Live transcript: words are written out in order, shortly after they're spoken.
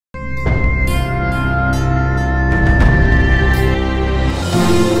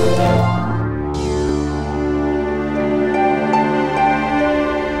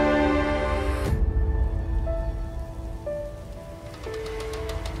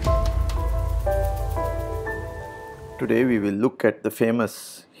Today we will look at the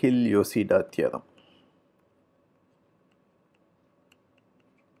famous Hille-Yosida theorem.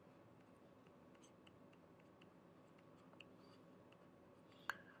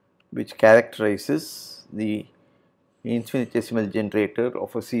 Which characterizes the infinitesimal generator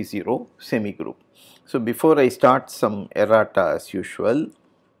of a C0 semigroup. So before I start, some errata as usual.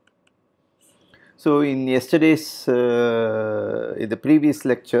 So in yesterday's, in the previous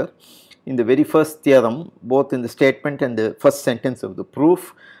lecture, in the very first theorem, both in the statement and the first sentence of the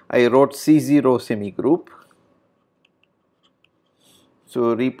proof, I wrote C0 semigroup.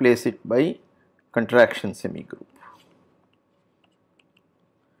 So replace it by contraction semigroup.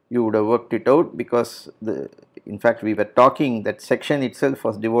 You would have worked it out because in fact we were talking that section itself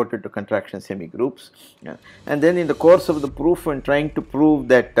was devoted to contraction semigroups. Yeah. And then in the course of the proof, when trying to prove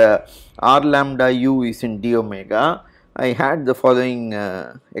that r lambda u is in d omega, I had the following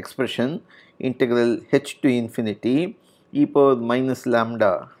expression: integral h to infinity e power minus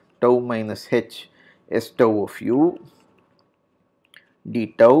lambda tau minus h s tau of u d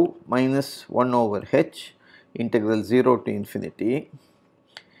tau minus 1 over h integral 0 to infinity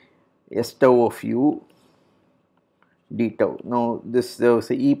s tau of u d tau. Now there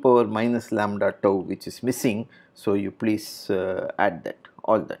was a e power minus lambda tau which is missing, so you please add that,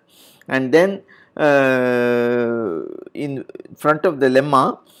 all that. And then in front of the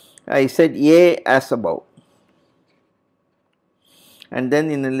lemma I said A as above, and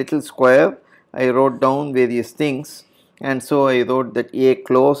then in a little square I wrote down various things, and so I wrote that A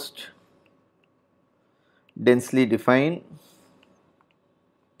closed, densely defined,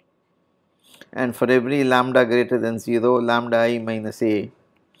 and for every lambda greater than 0, lambda I minus A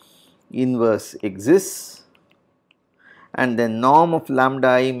inverse exists, and then norm of lambda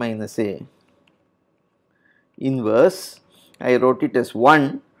I minus A inverse, I wrote it as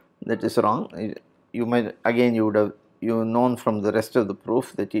 1. That is wrong. You might again, you would have known from the rest of the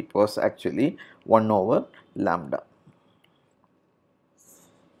proof that it was actually 1 over lambda.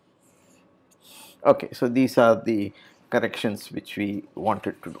 Okay, so these are the corrections which we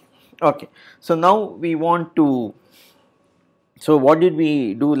wanted to do. Okay, so now we want to, so what did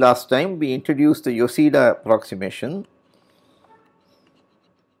we do last time? We introduced the Yosida approximation.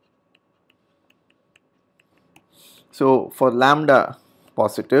 So for lambda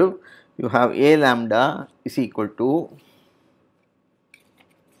positive, you have A lambda is equal to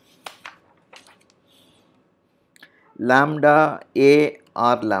lambda A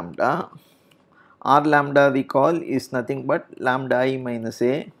r lambda. R lambda we call is nothing but lambda I minus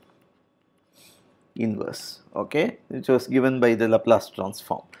A inverse, okay, which was given by the Laplace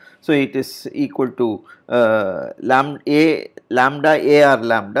transform. So it is equal to lambda A r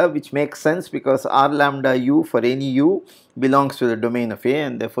lambda, which makes sense because r lambda u for any u belongs to the domain of A,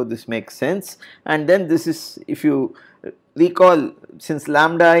 and therefore this makes sense. And then this is, if you recall, since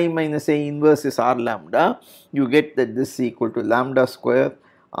lambda I minus A inverse is r lambda, you get that this is equal to lambda square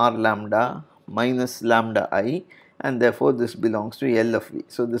r lambda minus lambda I, and therefore this belongs to L of V.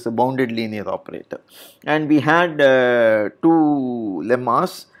 So this is a bounded linear operator, and we had two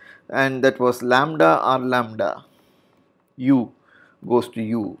lemmas, and that was lambda r lambda u goes to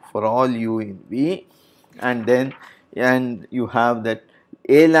u for all u in V, and then you have that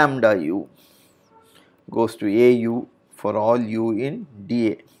A lambda u goes to A u for all u in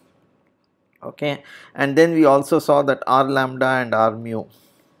dA, okay. And then we also saw that r lambda and r mu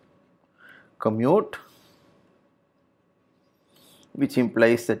commute, which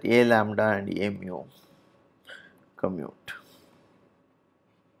implies that A lambda and A mu commute,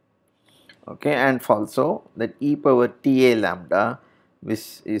 okay, and also that e power Ta lambda,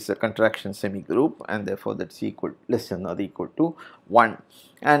 which is a contraction semigroup, and therefore that is equal, less than or equal to 1.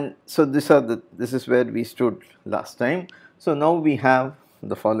 And so this is where we stood last time. So now we have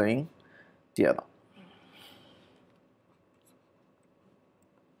the following theorem.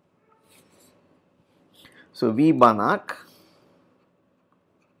 So V Banach,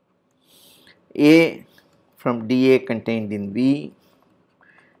 A from dA contained in V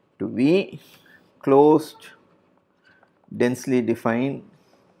to V, closed, densely defined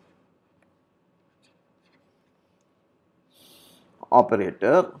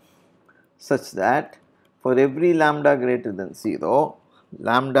operator such that for every lambda greater than 0,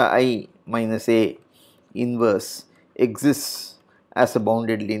 lambda I minus A inverse exists as a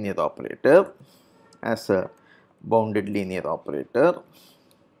bounded linear operator,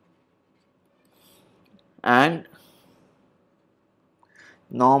 and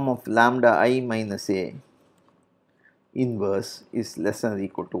norm of lambda I minus A inverse is less than or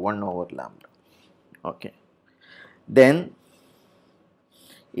equal to 1 over lambda, okay. Then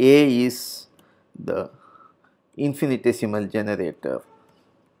A is the infinitesimal generator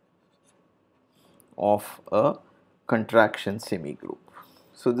of a contraction semigroup.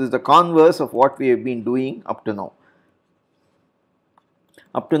 So, this is the converse of what we have been doing up to now.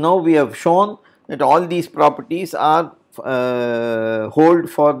 Up to now we have shown that all these properties are hold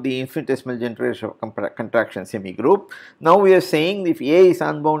for the infinitesimal generator of contraction semigroup. Now we are saying if A is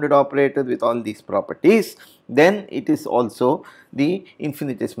unbounded operator with all these properties, then it is also the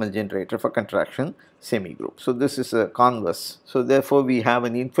infinitesimal generator for contraction semigroup. So this is a converse. So therefore we will have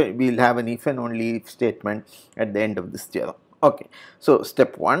an if and only if statement at the end of this theorem. Okay. So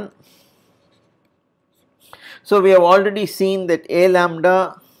step 1. So we have already seen that A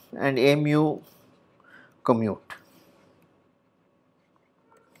lambda and A mu commute.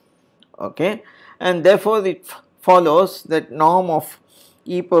 Okay, and therefore it follows that norm of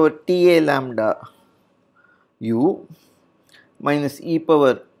e power t A lambda u minus e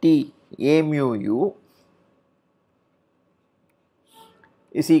power t A mu u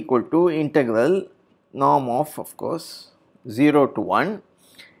is equal to integral norm of course 0 to 1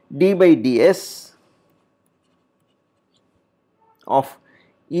 d by ds of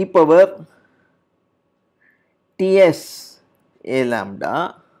e power ts A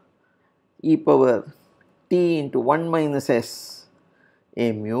lambda e power t into 1 minus s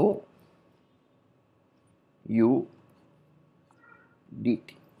A mu u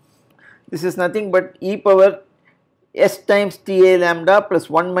dt. This is nothing but e power s times t A lambda plus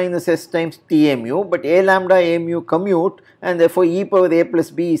 1 minus s times t A mu, but A lambda A mu commute, and therefore e power A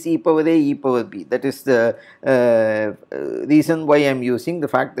plus b is e power A e power b. That is the reason why I am using the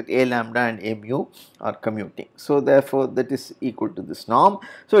fact that A lambda and A mu are commuting. So therefore that is equal to this norm.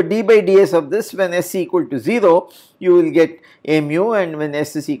 So d by ds of this, when s equal to 0 you will get A mu, and when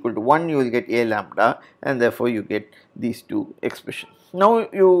s is equal to 1 you will get A lambda, and therefore you get these two expressions. Now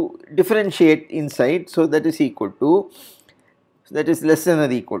you differentiate inside, so that is equal to, that is less than or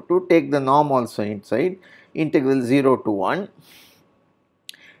equal to, take the norm also inside, integral 0 to 1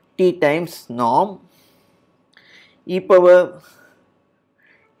 t times norm e power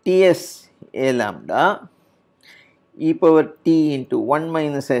ts A lambda e power t into 1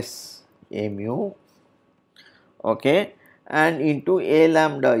 minus s A mu, okay, and into A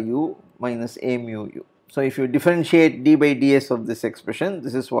lambda u minus A mu u. So if you differentiate d by ds of this expression,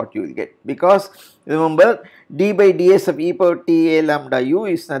 this is what you will get, because remember d by ds of e power t A lambda u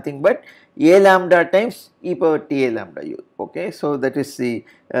is nothing but A lambda times e power t A lambda u, okay. So that is the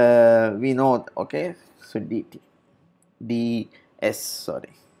we know, okay. So dt ds,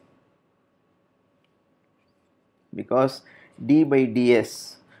 sorry, because d by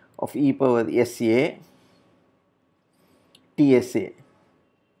ds of e power sa tsa,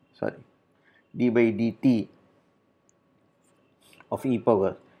 sorry, d by dt of e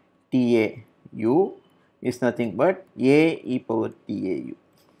power ta u is nothing but a e power ta u,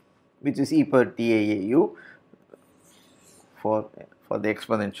 which is e power taa u for the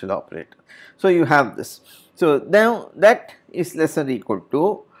exponential operator. So you have this. So now that is less than or equal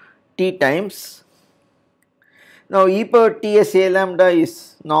to t times, now e power ts A lambda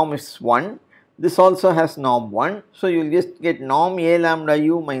is norm is 1. This also has norm 1. So you will just get norm A lambda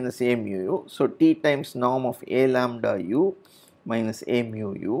u minus A mu u. So t times norm of A lambda u minus A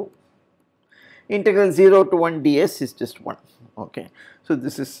mu u. Integral 0 to 1 ds is just 1. Okay. So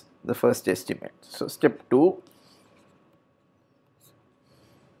this is the first estimate. So step 2.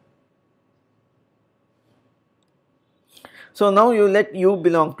 So now you let u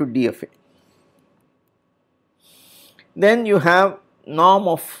belong to d of A. Then you have norm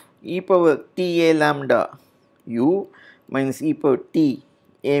of e power t A lambda u minus e power t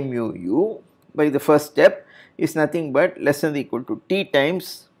A mu u by the first step is nothing but less than or equal to t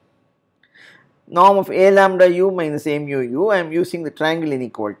times norm of A lambda u minus A mu u. I am using the triangle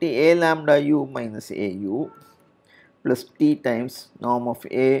inequality, A lambda u minus A u plus t times norm of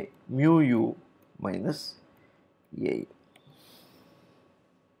A mu u minus A u.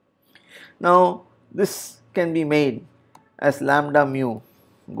 Now this can be made as lambda mu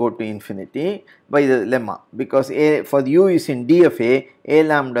go to infinity by the lemma, because A for u is in d of A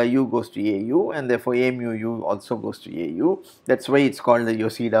lambda u goes to A u, and therefore A mu u also goes to A u. That is why it is called the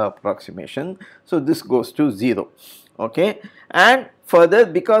Yosida approximation. So this goes to 0, okay. And further,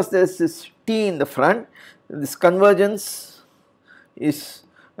 because there is this t in the front, this convergence is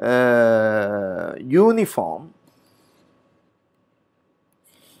uniform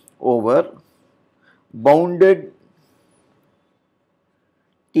over bounded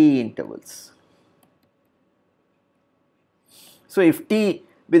t intervals. So if t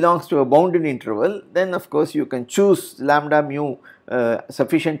belongs to a bounded interval, then of course you can choose lambda mu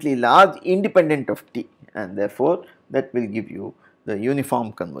sufficiently large independent of t, and therefore that will give you the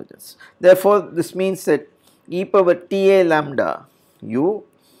uniform convergence. Therefore, this means that e power Ta lambda u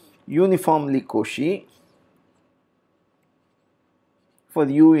uniformly Cauchy for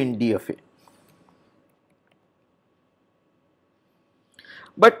u in D of A.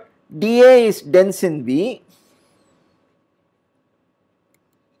 But dA is dense in V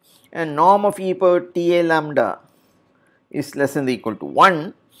and norm of e power Ta lambda is less than or equal to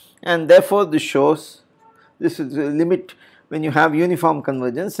 1, and therefore this shows this is the limit when you have uniform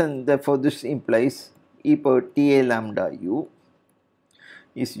convergence, and therefore this implies e power Ta lambda u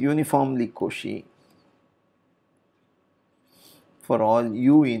is uniformly Cauchy for all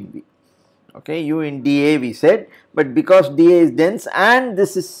u in V. Okay, u in dA we said, but because dA is dense and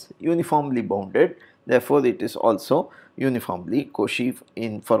this is uniformly bounded, therefore it is also uniformly Cauchy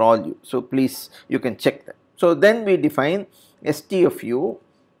in for all u. So please, you can check that. So then we define St of u.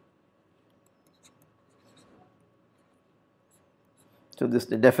 So this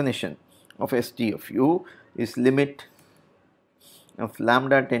the definition of St of u is limit of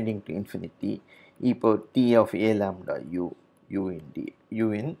lambda tending to infinity e power T of A lambda u in D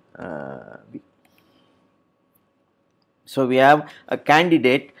u in V. So we have a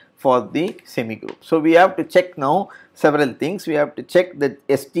candidate for the semigroup. So we have to check now several things. We have to check that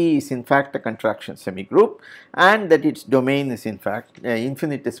St is in fact a contraction semigroup and that its domain is in fact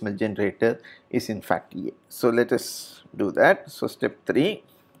infinitesimal generator is in fact A. So let us do that. So step 3.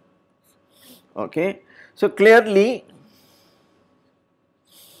 Okay. So clearly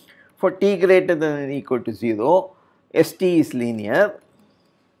for t greater than or equal to 0, St is linear,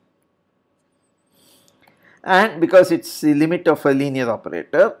 and because it is the limit of a linear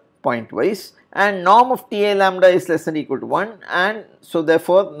operator pointwise, and norm of Ta lambda is less than or equal to 1, and so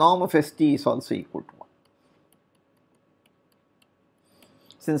therefore norm of St is also equal to 1.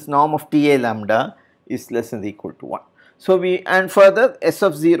 Since norm of Ta lambda is less than or equal to 1. So we, and further S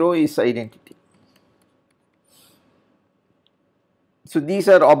of 0 is identity. So these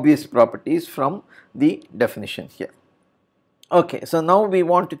are obvious properties from the definition here. Okay, so now we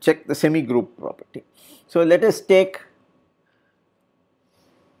want to check the semigroup property. So let us take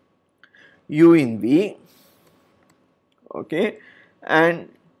u in V, okay, and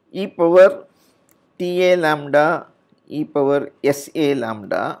e power Ta lambda e power Sa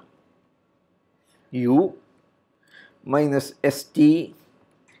lambda u minus St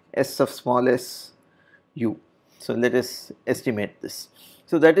S of small s u. So let us estimate this.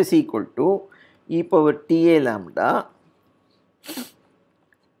 So that is equal to e power Ta lambda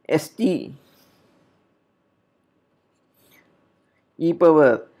St e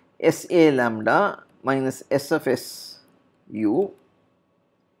power Sa lambda minus S of s u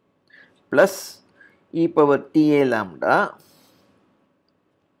plus e power Ta lambda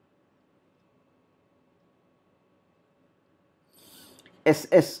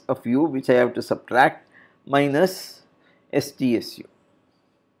Ss of u, which I have to subtract, minus STSU.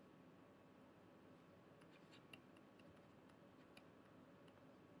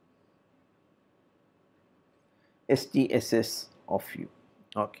 STSS of u.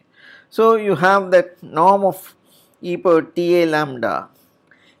 Okay. So you have that norm of e power Ta lambda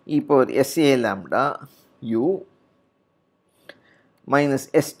e power Sa lambda u minus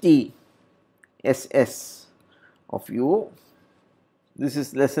ST SS of u. This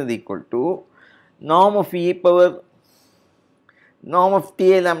is less than or equal to norm of e power, norm of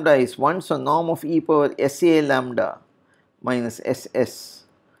Ta lambda is 1, so norm of e power Sa lambda minus SS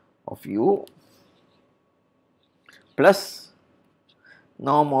of u plus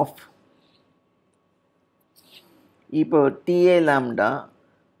norm of e power Ta lambda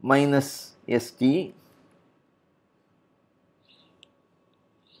minus St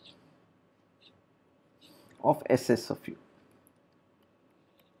of SS of u.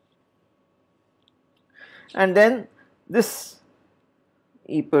 And then this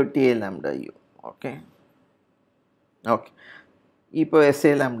e power Ta lambda u, okay, okay, e power Sa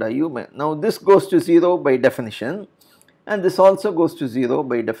lambda u. Now this goes to 0 by definition, and this also goes to 0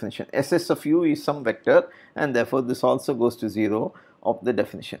 by definition. Ss of u is some vector, and therefore this also goes to 0 of the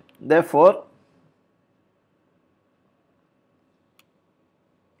definition. Therefore,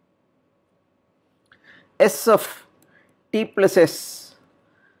 S of t plus s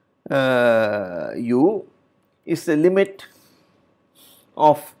u is the limit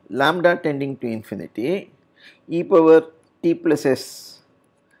of lambda tending to infinity e power t plus s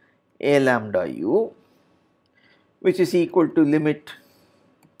A lambda u, which is equal to limit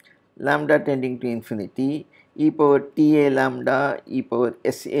lambda tending to infinity e power Ta lambda e power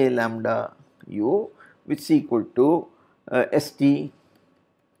Sa lambda u, which is equal to St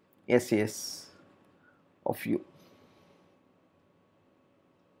Sas of u.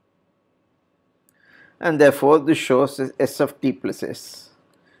 And therefore, this shows S of t plus S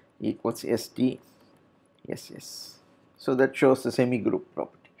equals St SS. So, that shows the semi-group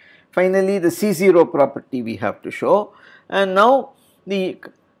property. Finally, the C0 property we have to show, and now the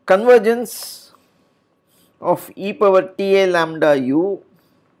convergence of e power Ta lambda u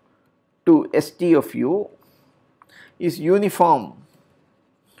to St of u is uniform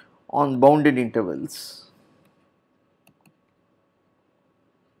on bounded intervals,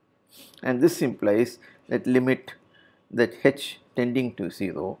 and this implies that limit that h tending to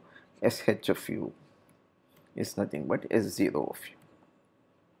 0 sh of u is nothing but S0 of u.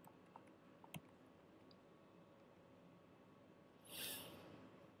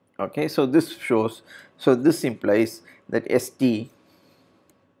 Okay, so this shows, so this implies that St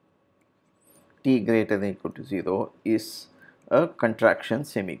t greater than or equal to 0 is a contraction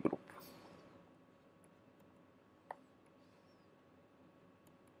semigroup.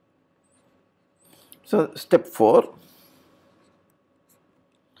 So, step 4.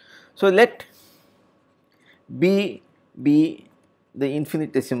 So, let B be the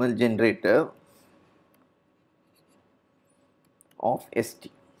infinitesimal generator of St.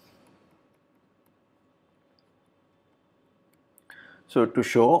 So, to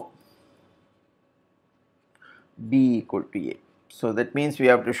show B equal to A. So, that means we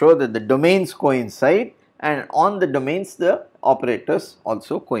have to show that the domains coincide, and on the domains the operators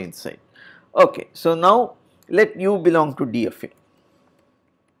also coincide. Okay. So, now let U belong to D of A.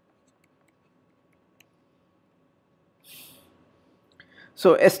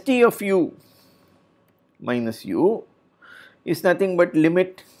 So, St of u minus u is nothing but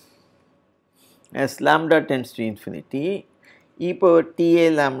limit as lambda tends to infinity e power Ta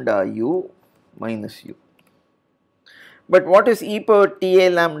lambda u minus u. But what is e power Ta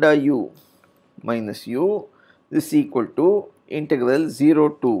lambda u minus u? This is equal to integral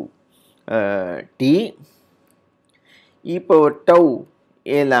 0 to t e power tau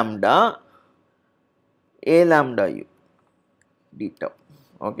a lambda u d tau.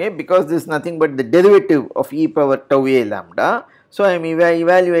 Okay, because this is nothing but the derivative of e power tau a lambda. So, I am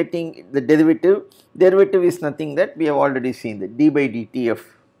evaluating the derivative. Derivative is nothing that we have already seen, the d by dt of,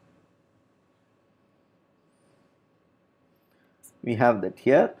 we have that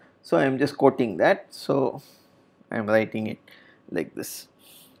here. So, I am just quoting that. So, I am writing it like this.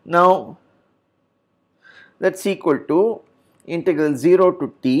 Now, that is equal to integral 0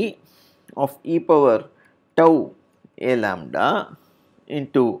 to t of e power tau a lambda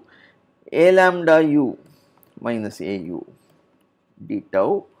into a lambda u minus a u d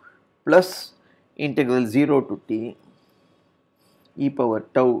tau plus integral 0 to t e power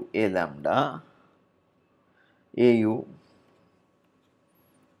tau a lambda a u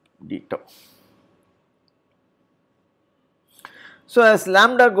d tau. So, as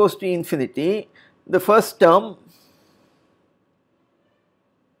lambda goes to infinity, the first term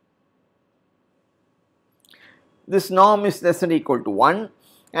this norm is less than or equal to 1,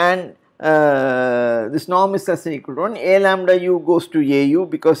 and this norm is less than or equal to 1, a lambda u goes to a u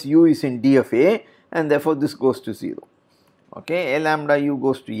because u is in D of A, and therefore this goes to 0. Okay, a lambda u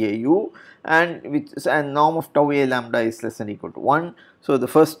goes to a u, and which is, and norm of tau a lambda is less than or equal to 1. So, the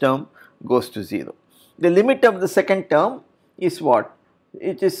first term goes to 0. The limit of the second term is what?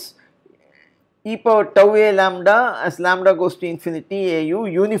 It is e power tau a lambda as lambda goes to infinity a u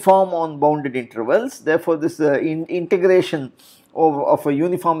uniform on bounded intervals. Therefore, this integration of a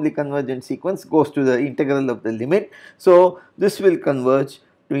uniformly convergent sequence goes to the integral of the limit. So, this will converge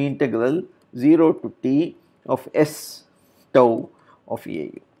to integral 0 to t of s tau of a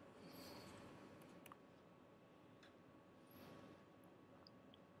u.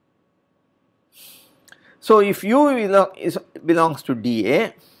 So, if u belongs to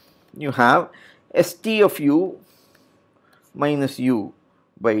dA, you have St of u minus u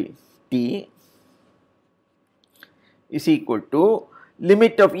by t is equal to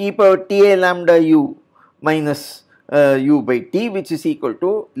limit of e power Ta lambda u minus u by t, which is equal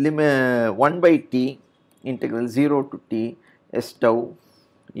to 1 by t integral 0 to t s tau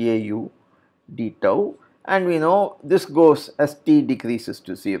a u d tau, and we know this goes as t decreases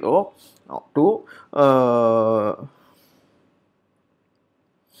to 0 to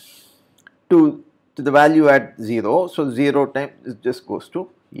the value at 0. So, 0 times this just goes to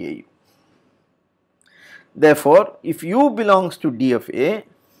a u. Therefore, if u belongs to D of A,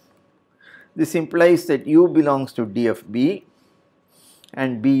 this implies that u belongs to D of B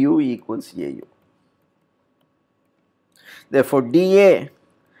and Bu equals a u. Therefore, dA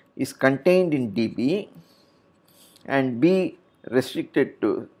is contained in dB and B restricted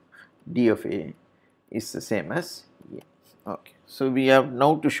to D of A is the same as A. Okay. So, we have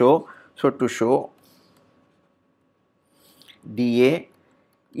now to show, to show dA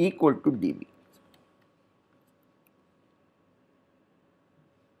equal to dB.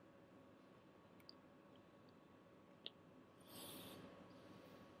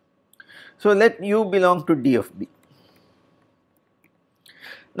 So, let U belong to D of B.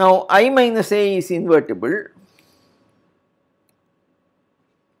 Now, I minus A is invertible,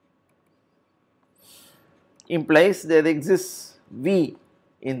 implies there exists V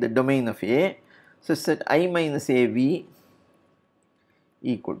in the domain of A, such that I minus A V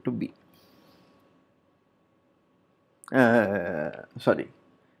equal to B. Sorry,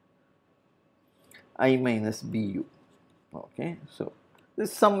 I minus BU. Okay. So,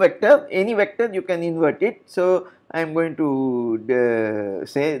 this is some vector, any vector you can invert it. So, I am going to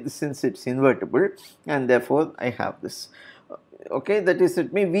say this, since it is invertible, and therefore, I have this. Okay, that is,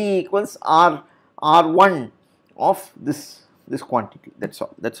 it means V equals R1 of this quantity, that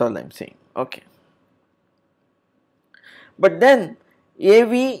is all I am saying. Okay. But then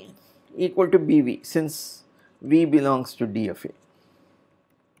AV equal to BV, since V belongs to D of A,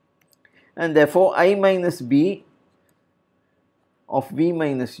 and therefore I minus B of V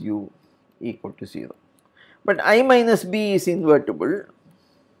minus U equal to 0. But I minus B is invertible,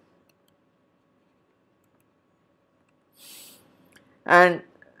 and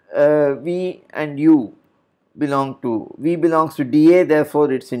V and U belong to, V belongs to dA,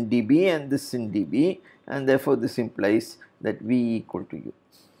 therefore it is in dB, and this in dB, and therefore this implies that V equal to U.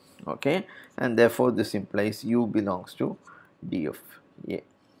 Okay, and therefore this implies U belongs to D of A.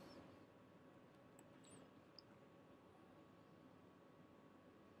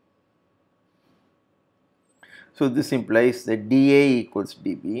 So, this implies that dA equals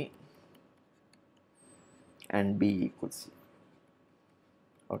dB and B equals C.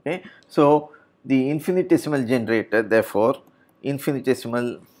 Okay. So, the infinitesimal generator, therefore,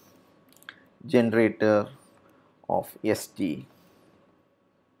 infinitesimal generator of ST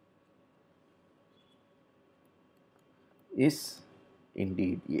is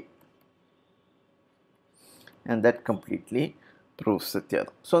indeed A, and that completely proves the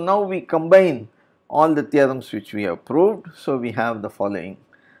theorem. So, now we combine all the theorems which we have proved. So, we have the following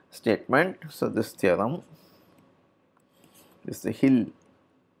statement. So, this theorem is the Hille-Yosida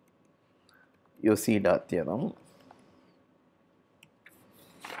theorem.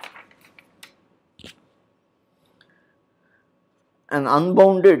 An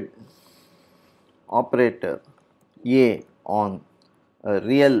unbounded operator A on a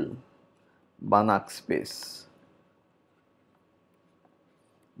real Banach space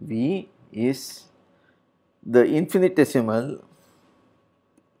V is the infinitesimal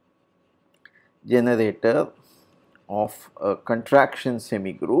generator of a contraction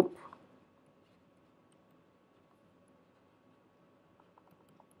semigroup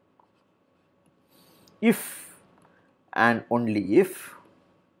if and only if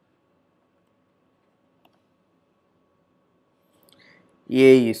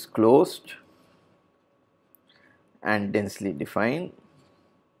A is closed and densely defined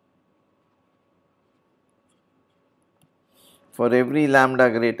for every lambda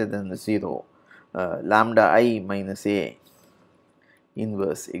greater than 0, lambda I minus A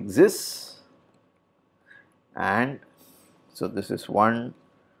inverse exists, and so this is 1,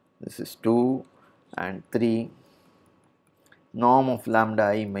 this is 2 and 3, norm of lambda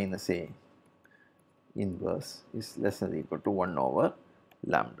I minus A inverse is less than or equal to 1 over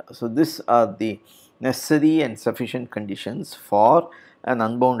lambda. So, these are the necessary and sufficient conditions for an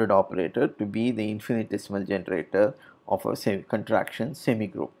unbounded operator to be the infinitesimal generator of a contraction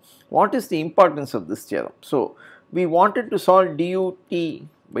semigroup. What is the importance of this theorem? So, we wanted to solve dut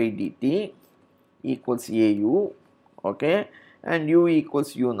by dt equals AU, okay, and U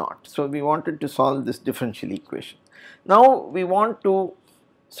equals U naught. So, we wanted to solve this differential equation. Now, we want to,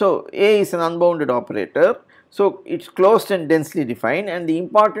 so A is an unbounded operator. So, it is closed and densely defined, and the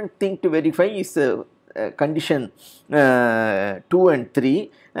important thing to verify is the condition 2 and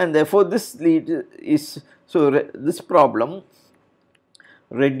 3, and therefore, this is, so this problem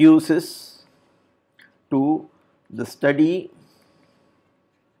reduces to the study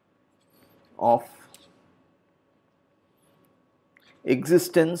of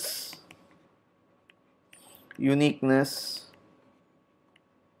existence, uniqueness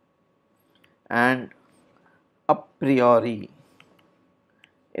and a priori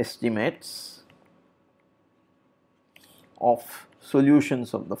estimates of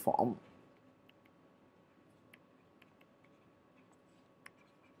solutions of the form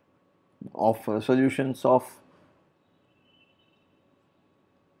solutions of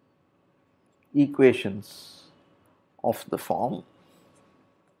equations of the form,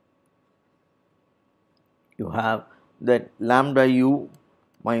 you have that lambda u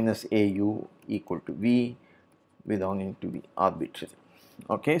minus au equal to v belonging to V arbitrary.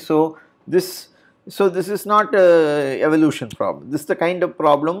 Okay, so this is not a evolution problem. This is the kind of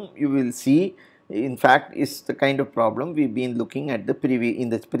problem you will see. In fact, is the kind of problem we've been looking at in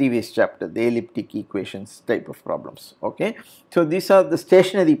the previous chapter, the elliptic equations type of problems. Okay, so these are the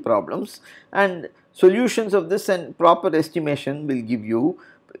stationary problems, and solutions of this and proper estimation will give you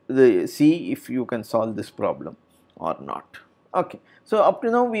see if you can solve this problem or not. Okay, so up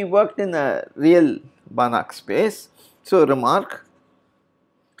to now we worked in a real Banach space. So remark,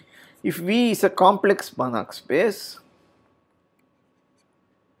 if V is a complex Banach space,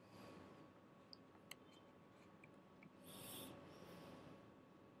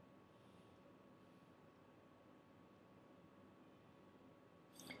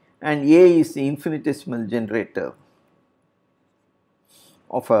 and A is the infinitesimal generator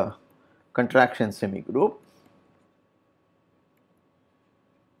of a contraction semigroup,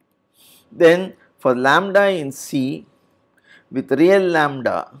 then for lambda in C with real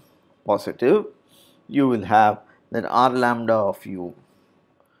lambda positive, you will have that R lambda of u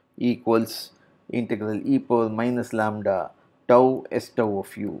equals integral e power minus lambda tau s tau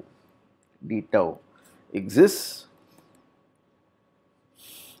of u d tau exists,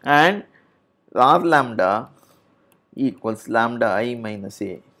 and R lambda equals lambda I minus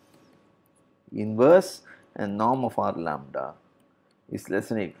a inverse, and norm of R lambda is less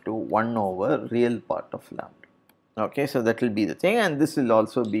than or equal to 1 over real part of lambda. Okay, so that will be the thing, and this will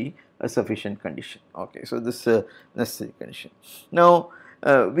also be a sufficient condition. Okay, so this is a necessary condition. Now,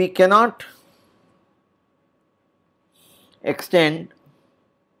 we cannot extend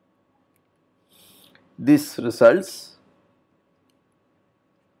these results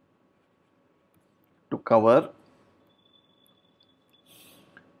to cover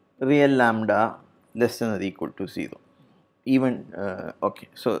real lambda less than or equal to 0. Even okay,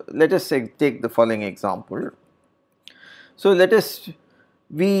 so let us take the following example. So let us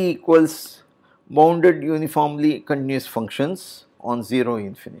V equals bounded uniformly continuous functions on 0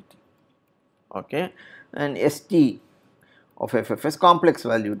 infinity. Okay, and St of ffs, complex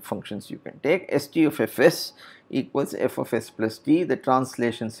valued functions you can take, St of fs equals f of s plus t, the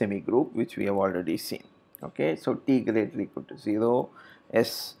translation semigroup which we have already seen. Okay, so t greater or equal to 0,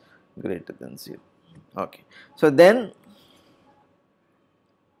 s greater than 0. Okay, so then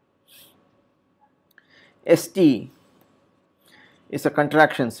St is a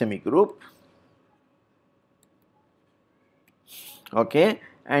contraction semigroup, okay,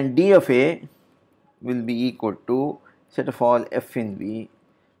 and d of a will be equal to set of all f in V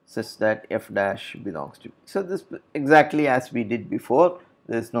such that f dash belongs to V. So this exactly as we did before,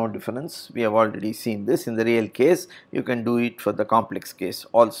 there is no difference. We have already seen this in the real case. You can do it for the complex case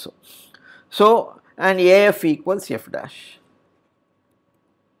also. So and AF equals f dash.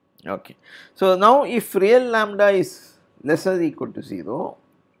 Okay. So now if real lambda is lesser than or equal to 0,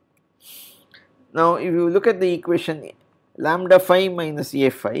 now if you look at the equation lambda phi minus a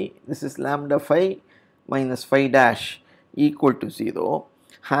phi, this is lambda phi minus phi dash equal to 0,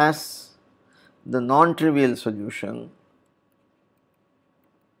 has the non-trivial solution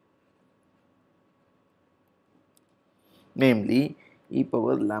namely e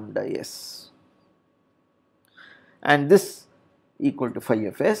power lambda s, and this equal to phi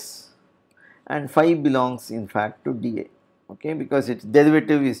of s, and phi belongs in fact to dA, okay, because its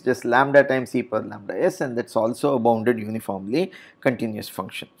derivative is just lambda times e power lambda s, and that is also a bounded uniformly continuous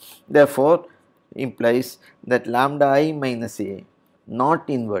function. Therefore, implies that lambda I minus a not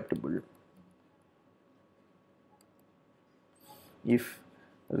invertible if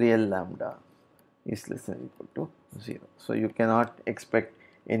real lambda is less than or equal to 0. So, you cannot expect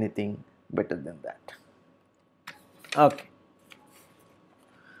anything better than that. Okay.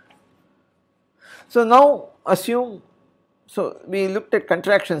 So, now assume, so we looked at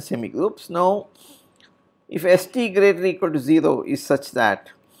contraction semigroups. Now, if St greater or equal to 0 is such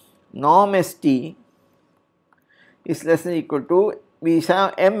that norm St is less than or equal to, we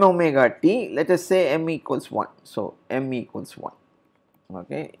have m omega t, let us say m equals 1. So, m equals 1,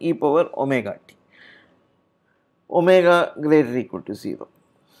 okay, e power omega t, omega greater or equal to 0.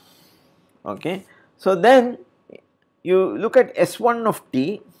 Okay. So, then you look at S1 of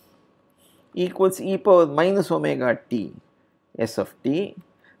t equals e power minus omega t s of t,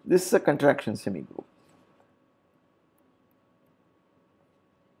 this is a contraction semigroup.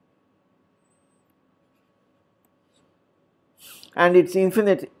 And its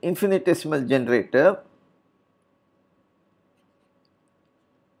infinitesimal generator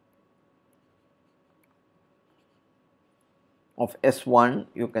of S1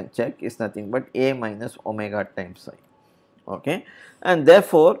 you can check is nothing but A minus omega times I, okay, and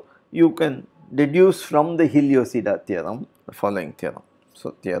therefore you can deduce from the Hille-Yosida theorem the following theorem.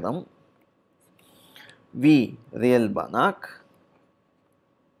 So, theorem V real Banach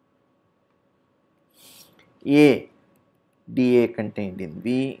A dA contained in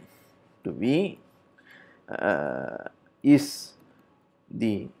V to V is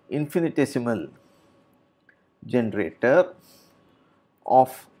the infinitesimal generator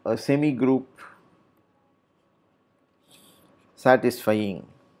of a semi group satisfying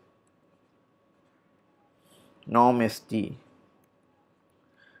norm St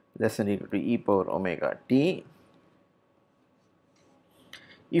less than or equal to e power omega t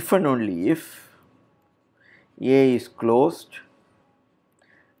if and only if A is closed,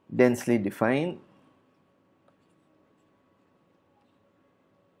 densely defined,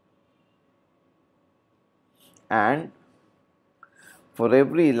 and for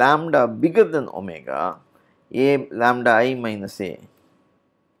every lambda bigger than omega, A lambda I minus A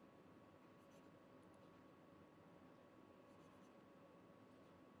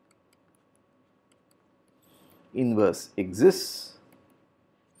inverse exists,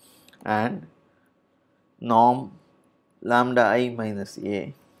 and norm lambda I minus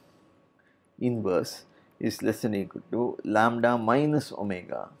A inverse is less than or equal to lambda minus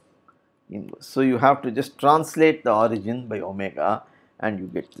omega inverse. So, you have to just translate the origin by omega and you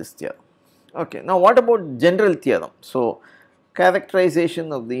get this theorem. Okay. Now, what about general theorem? So,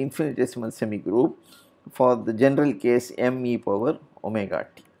 characterization of the infinitesimal semi group for the general case m e power omega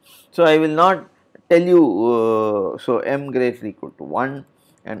t. So, I will not tell you, so m greater or equal to 1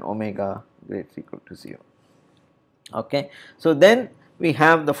 and omega greater or equal to 0. Okay. So, then we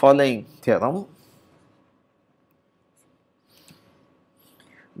have the following theorem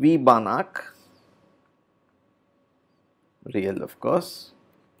V Banach real of course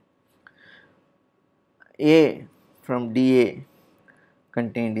A from dA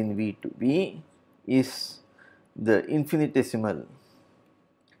contained in V to V is the infinitesimal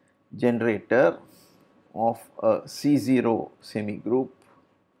generator of a C0 semi group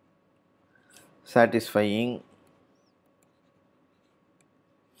satisfying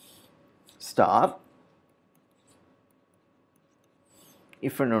star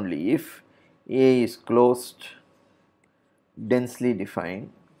if and only if A is closed, densely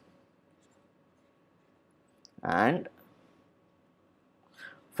defined, and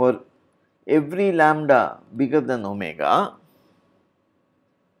for every lambda bigger than omega,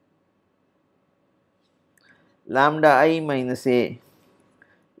 lambda I minus A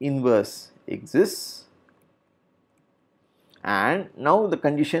inverse exists, and now the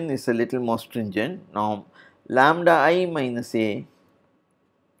condition is a little more stringent. Now, lambda I minus A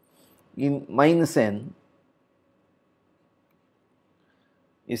in minus n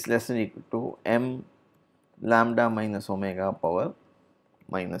is less than or equal to m lambda minus omega power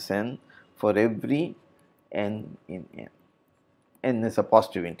minus n for every n in n. N is a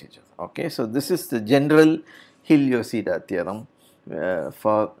positive integer. Okay. So, this is the general Hille-Yosida theorem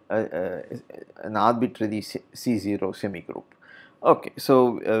for an arbitrary C0 semi group. Okay.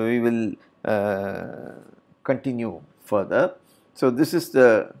 So, we will continue further. So, this is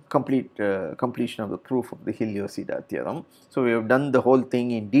the completion of the proof of the Hille-Yosida theorem. So, we have done the whole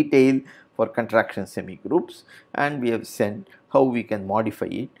thing in detail for contraction semi groups, and we have said how we can modify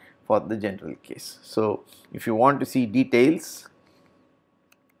it for the general case. So, if you want to see details,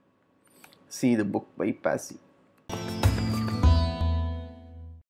 see the book by Passy.